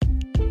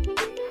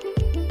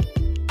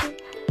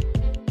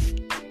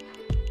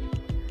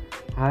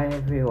Hi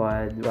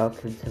everyone,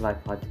 welcome to my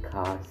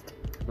podcast.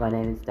 My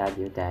name is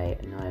Daniel Day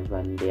and I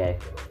run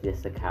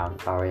this account,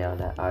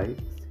 Ariana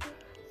Oates.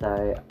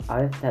 So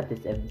I've had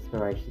this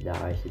inspiration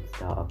that I should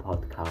start a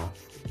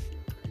podcast.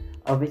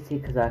 Obviously,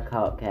 because I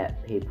can't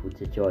get people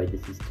to join,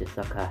 this is just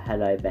like a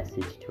hello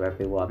message to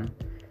everyone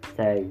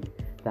saying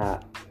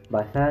that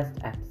my first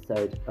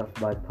episode of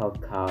my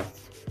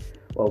podcast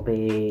will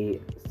be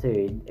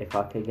soon if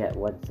I can get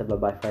some of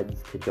my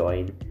friends to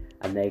join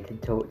and they can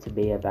talk to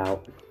me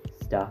about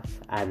stuff.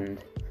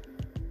 And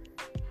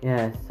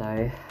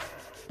so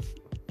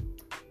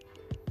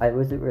I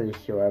wasn't really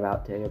sure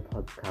about doing a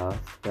podcast,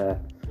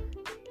 but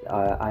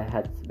I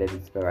had some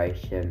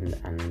inspiration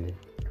and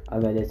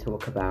I'm going to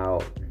talk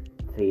about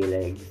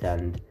feelings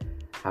and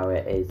how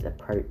it is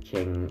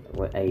approaching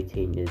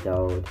 18 years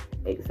old,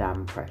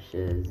 exam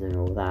pressures and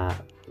all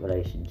that,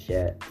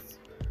 relationships.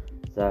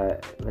 So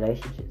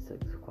relationships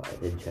looks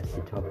quite an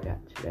interesting topic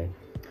actually.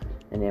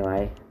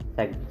 Anyway,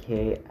 thank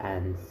you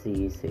and see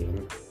you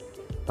soon.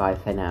 Bye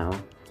for now.